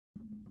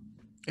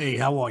Hey,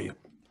 how are you?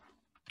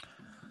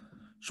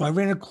 So I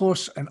ran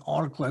across an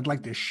article I'd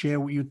like to share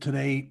with you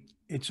today.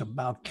 It's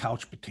about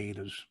couch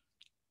potatoes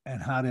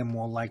and how they're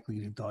more likely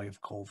to die of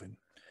COVID. You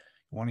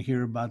want to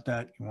hear about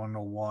that? You want to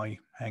know why?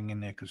 Hang in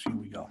there because here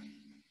we go.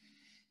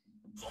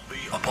 Zombie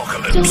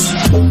apocalypse.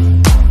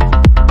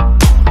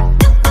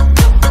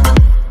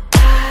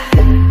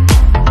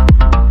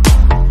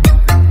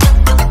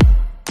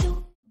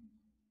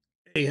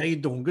 Hey, how you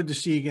doing? Good to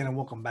see you again and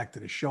welcome back to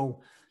the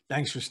show.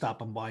 Thanks for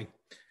stopping by.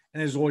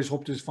 And as always,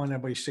 hope to find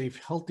everybody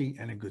safe, healthy,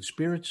 and in good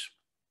spirits.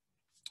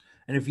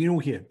 And if you're new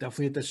here,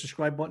 definitely hit that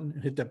subscribe button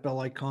and hit that bell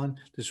icon.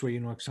 This way you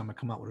know next time I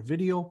come out with a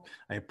video.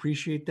 I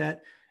appreciate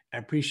that. I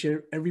appreciate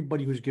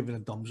everybody who's given a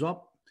thumbs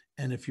up.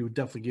 And if you would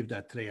definitely give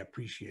that today, I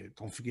appreciate it.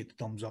 Don't forget the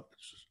thumbs up.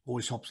 It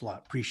always helps a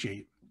lot. Appreciate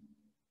it.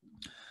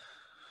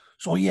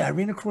 So yeah, I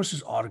ran across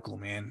this article,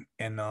 man.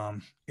 And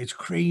it's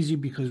crazy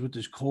because with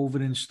this COVID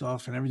and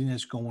stuff and everything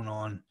that's going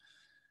on,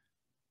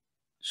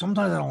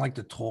 sometimes I don't like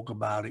to talk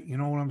about it. You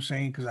know what I'm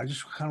saying? Because I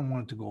just kind of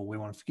want it to go away.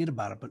 I want to forget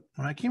about it. But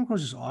when I came across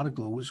this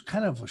article, it was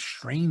kind of a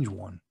strange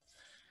one.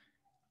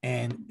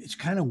 And it's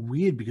kind of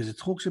weird because it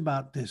talks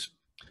about this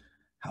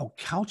how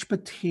couch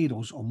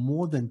potatoes are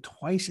more than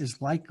twice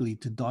as likely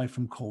to die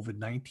from COVID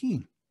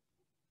 19.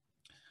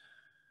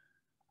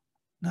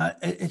 Now,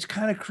 it's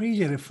kind of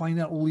crazy to find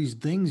out all these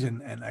things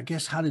and I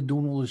guess how they're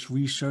doing all this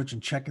research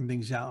and checking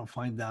things out and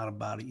find out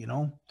about it, you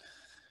know?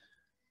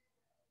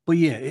 But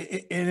yeah,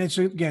 and it's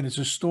again, it's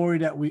a story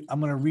that I'm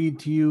going to read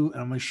to you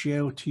and I'm going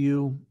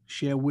to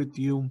share with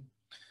you.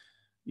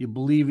 You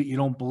believe it, you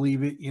don't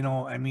believe it.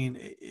 I mean,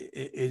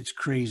 it's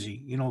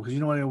crazy, because you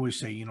know what I always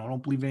say,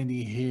 don't believe anything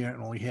you hear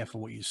and only half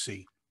of what you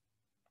see.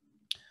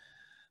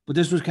 But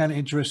this was kind of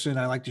interesting.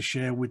 I like to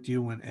share with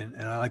you and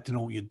I like to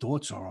know what your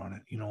thoughts are on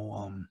it.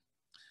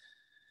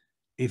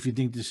 If you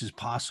think this is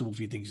possible, if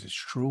you think it's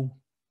true,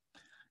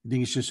 you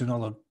think it's just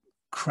another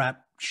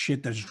crap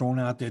shit that's thrown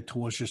out there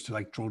to us just to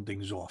like throw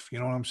things off. You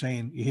know what I'm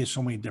saying? You hear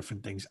so many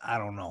different things. I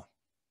don't know.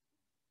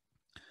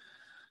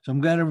 So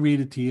I'm going to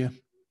read it to you.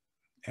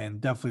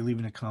 And definitely leave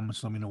in the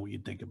comments. Let me know what you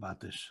think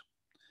about this.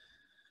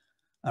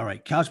 All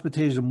right. Couch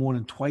potatoes are more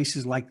than twice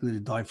as likely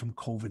to die from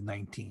COVID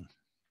 19.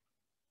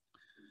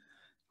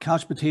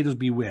 Couch potatoes,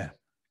 beware.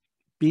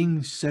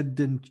 Being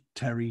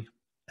sedentary,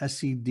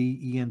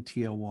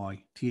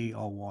 sedentary,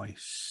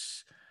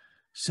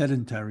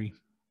 sedentary,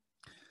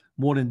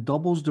 more than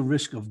doubles the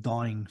risk of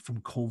dying from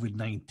COVID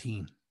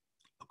 19,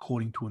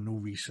 according to a new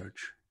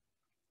research.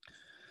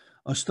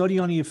 A study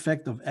on the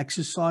effect of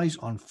exercise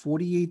on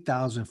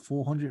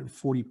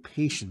 48,440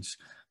 patients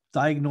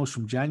diagnosed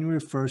from January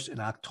 1st and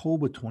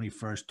October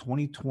 21st,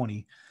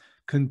 2020,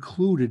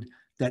 concluded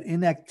that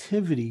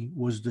inactivity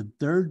was the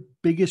third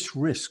biggest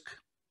risk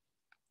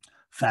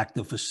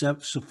factor for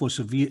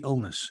severe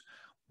illness,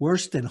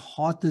 worse than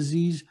heart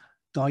disease,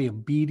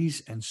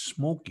 diabetes, and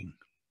smoking.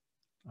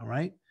 All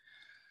right.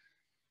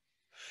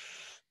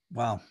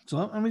 Wow. So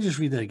let me just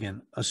read that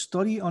again. A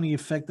study on the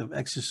effect of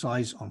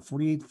exercise on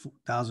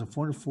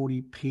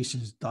 48,440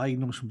 patients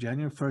diagnosed from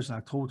January 1st and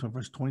October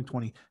 21st,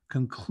 2020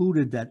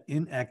 concluded that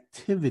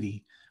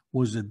inactivity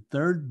was the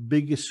third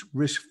biggest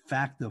risk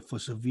factor for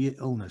severe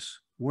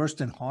illness, worse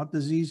than heart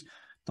disease,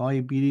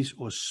 diabetes,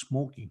 or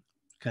smoking.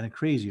 Kind of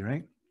crazy,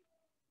 right?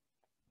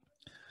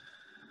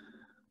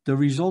 The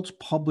results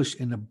published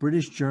in the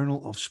British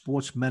Journal of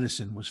Sports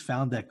Medicine was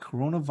found that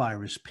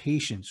coronavirus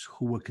patients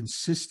who were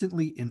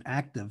consistently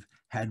inactive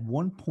had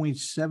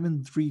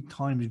 1.73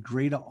 times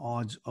greater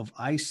odds of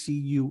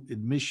ICU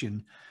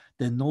admission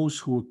than those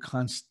who were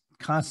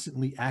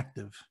constantly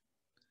active.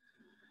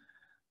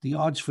 The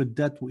odds for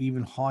death were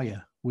even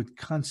higher, with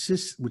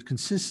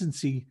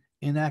consistency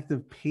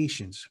inactive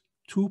patients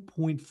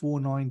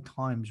 2.49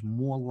 times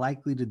more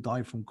likely to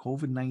die from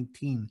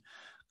COVID-19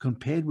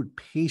 compared with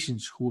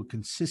patients who are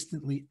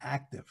consistently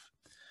active.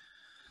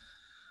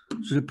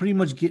 So they're pretty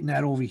much getting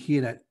that over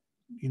here that,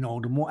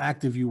 the more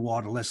active you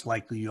are, the less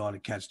likely you are to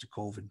catch the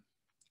COVID.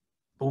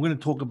 But we're going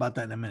to talk about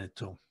that in a minute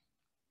too.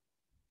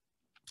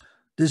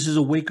 This is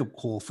a wake-up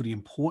call for the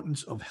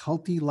importance of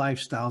healthy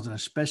lifestyles and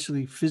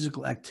especially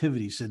physical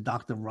activity, said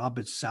Dr.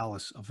 Robert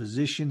Salas, a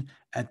physician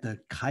at the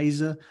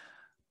Kaiser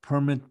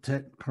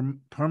Fontana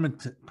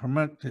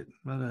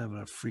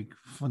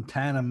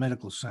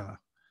Medical Center.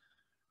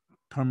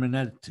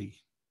 Permanente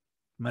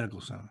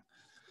Medical Center.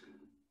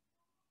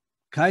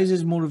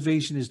 Kaiser's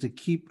motivation is to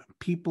keep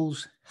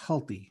people's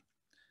healthy.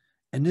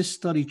 And this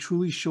study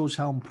truly shows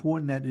how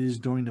important that is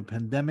during the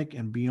pandemic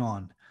and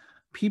beyond.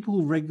 People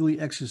who regularly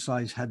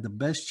exercise had the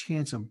best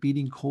chance of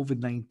beating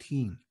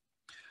COVID-19,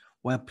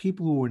 while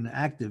people who were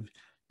inactive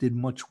did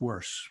much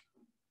worse.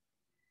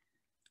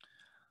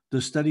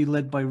 The study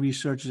led by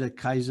researchers at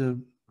Kaiser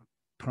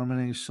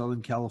Permanente,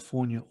 Southern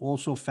California,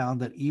 also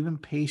found that even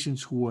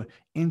patients who were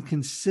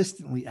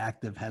inconsistently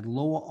active had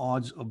lower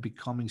odds of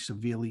becoming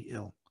severely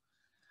ill,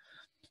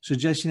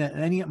 suggesting that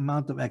any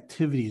amount of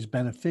activity is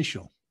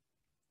beneficial.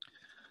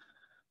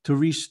 To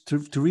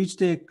reach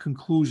their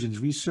conclusions,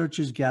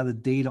 researchers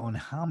gathered data on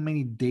how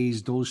many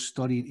days those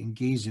studied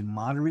engaged in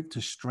moderate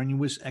to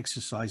strenuous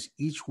exercise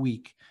each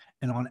week,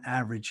 and on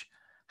average,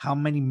 how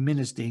many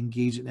minutes they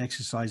engaged in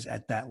exercise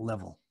at that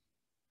level.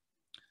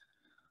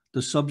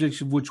 The subjects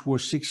of which were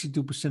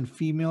 62%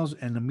 females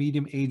and the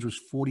median age was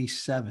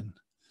 47,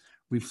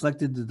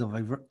 reflected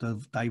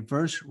the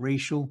diverse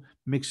racial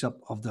mix-up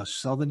of the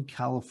Southern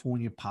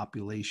California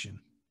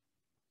population.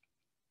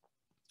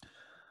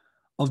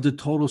 Of the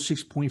total,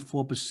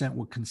 6.4%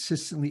 were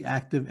consistently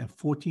active and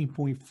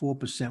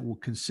 14.4% were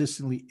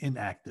consistently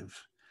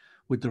inactive,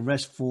 with the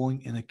rest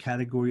falling in the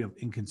category of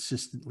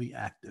inconsistently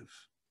active.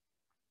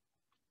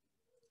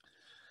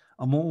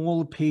 Among all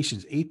the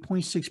patients,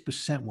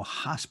 8.6% were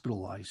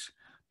hospitalized,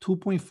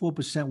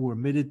 2.4% were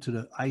admitted to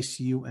the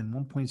ICU, and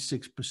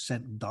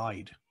 1.6%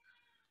 died.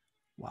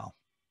 Wow.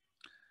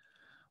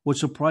 What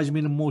surprised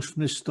me the most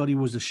from this study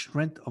was the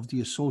strength of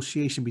the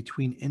association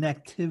between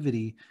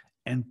inactivity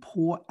and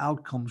poor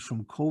outcomes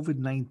from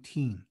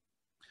COVID-19,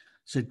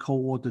 said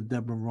co-author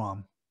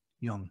Deborah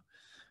Young,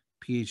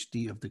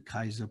 PhD of the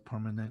Kaiser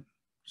Permanente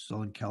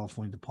Southern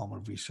California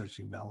Department of Research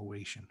and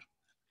Evaluation.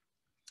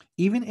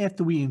 Even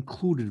after we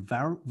included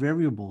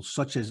variables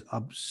such as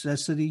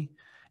obesity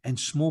and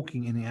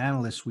smoking in the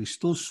analysis, we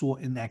still saw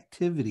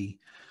inactivity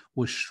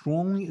was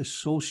strongly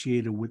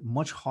associated with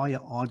much higher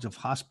odds of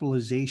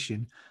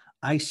hospitalization,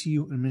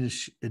 ICU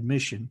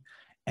admission,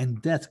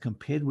 and death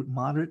compared with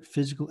moderate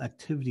physical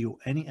activity or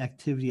any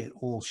activity at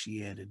all,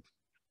 she added.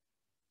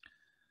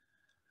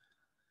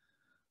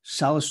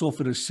 Salas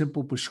offered a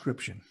simple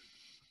prescription.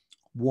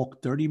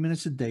 Walk 30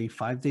 minutes a day,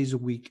 5 days a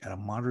week at a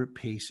moderate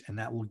pace, and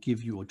that will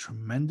give you a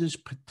tremendous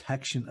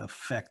protection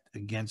effect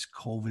against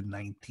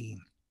COVID-19.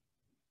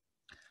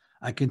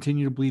 I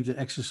continue to believe that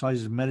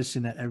exercise is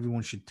medicine that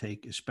everyone should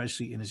take,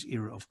 especially in this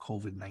era of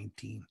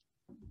COVID-19.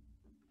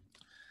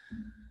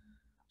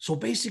 So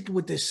basically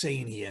what they're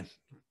saying here,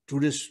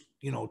 through this,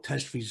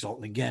 test result,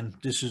 and again,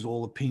 this is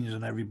all opinions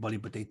on everybody,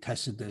 but they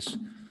tested this.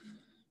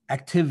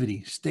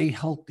 Activity, stay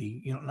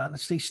healthy,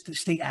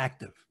 stay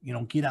active,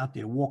 get out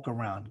there, walk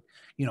around,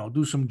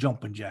 do some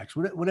jumping jacks,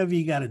 whatever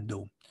you got to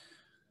do.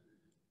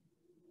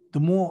 The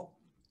more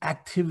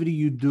activity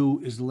you do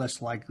is the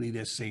less likely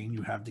they're saying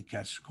you have to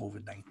catch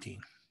COVID-19.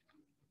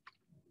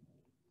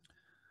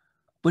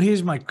 But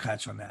here's my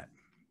catch on that.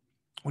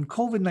 When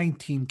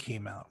COVID-19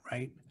 came out,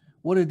 right,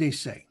 what did they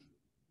say?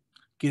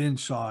 Get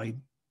inside,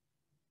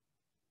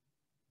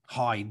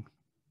 hide,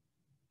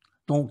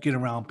 don't get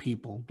around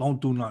people,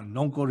 don't do nothing,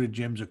 don't go to the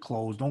gyms, are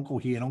closed, don't go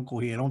here,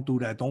 don't do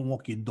that, don't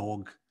walk your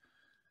dog.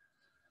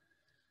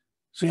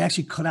 So you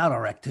actually cut out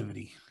our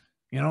activity.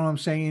 You know what I'm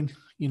saying?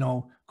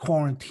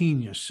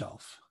 Quarantine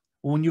yourself.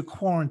 Well, when you're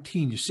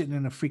quarantined, you're sitting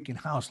in a freaking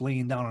house,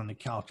 laying down on the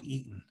couch,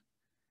 eating.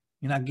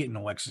 You're not getting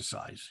no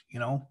exercise,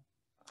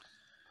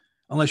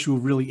 unless you were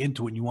really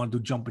into it and you want to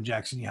do jumping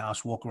jacks in your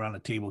house, walk around the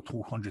table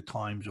 200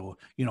 times, or,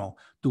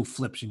 do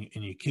flips in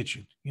your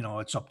kitchen.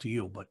 It's up to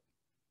you. But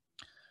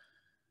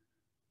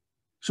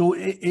so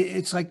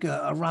it's like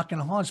a rock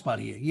and a hard spot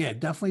here. Yeah,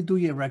 definitely do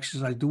your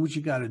exercise. Do what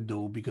you got to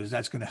do, because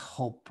that's going to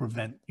help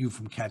prevent you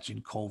from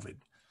catching COVID.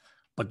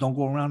 But don't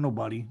go around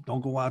nobody.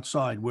 Don't go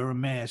outside. Wear a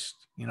mask,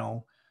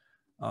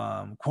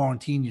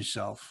 quarantine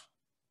yourself.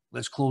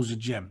 Let's close the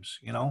gyms,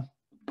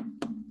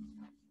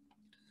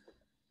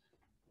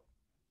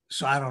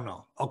 So I don't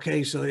know.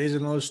 Okay, so here's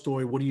another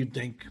story. What do you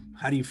think?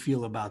 How do you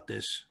feel about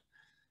this?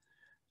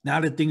 Now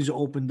that things are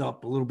opened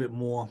up a little bit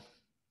more,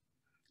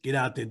 get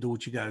out there, do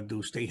what you got to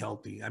do, stay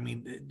healthy. I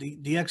mean,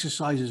 the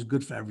exercise is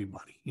good for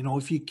everybody,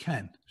 if you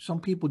can. Some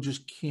people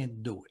just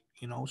can't do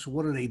it, So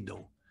what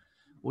do?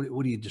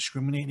 What are you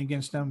discriminating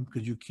against them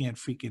because you can't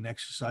freaking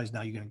exercise?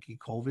 Now you're going to get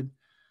COVID?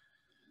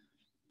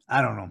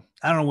 I don't know.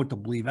 I don't know what to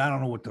believe. I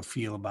don't know what to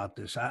feel about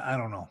this. I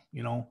don't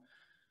know,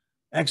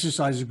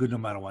 Exercise is good no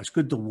matter what. It's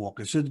good to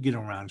walk. It's good to get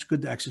around. It's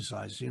good to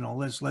exercise.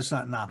 Let's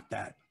not knock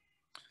that.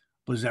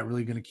 But is that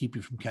really going to keep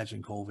you from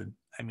catching COVID?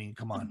 I mean,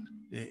 come on.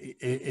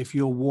 If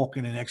you're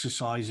walking and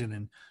exercising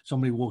and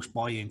somebody walks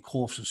by you and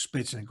coughs or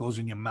spits and it goes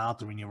in your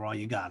mouth or in your eye,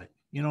 you got it.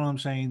 You know what I'm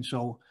saying?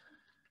 So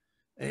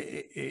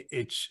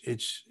it's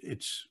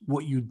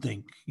what you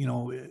think.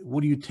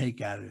 What do you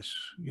take out of this?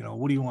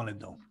 What do you want to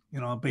do?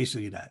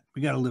 Basically that.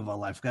 We got to live our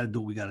life. Got to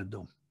do what we got to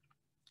do.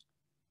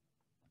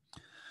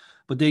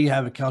 But there you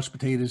have it, couch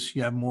potatoes.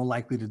 You have more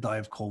likely to die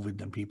of COVID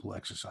than people who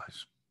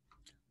exercise.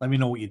 Let me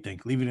know what you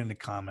think. Leave it in the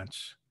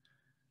comments.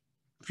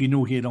 If you're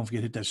new here, don't forget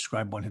to hit that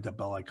subscribe button, hit that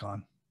bell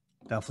icon.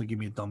 Definitely give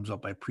me a thumbs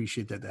up. I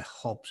appreciate that. That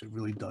helps. It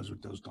really does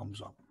with those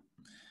thumbs up.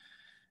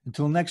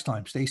 Until next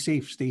time, stay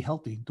safe, stay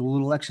healthy, do a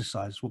little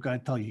exercise. What can I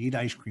tell you? Eat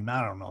ice cream.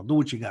 I don't know. Do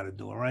what you got to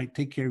do, all right?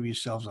 Take care of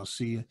yourselves. I'll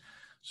see you.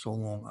 So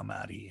long. I'm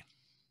out of here.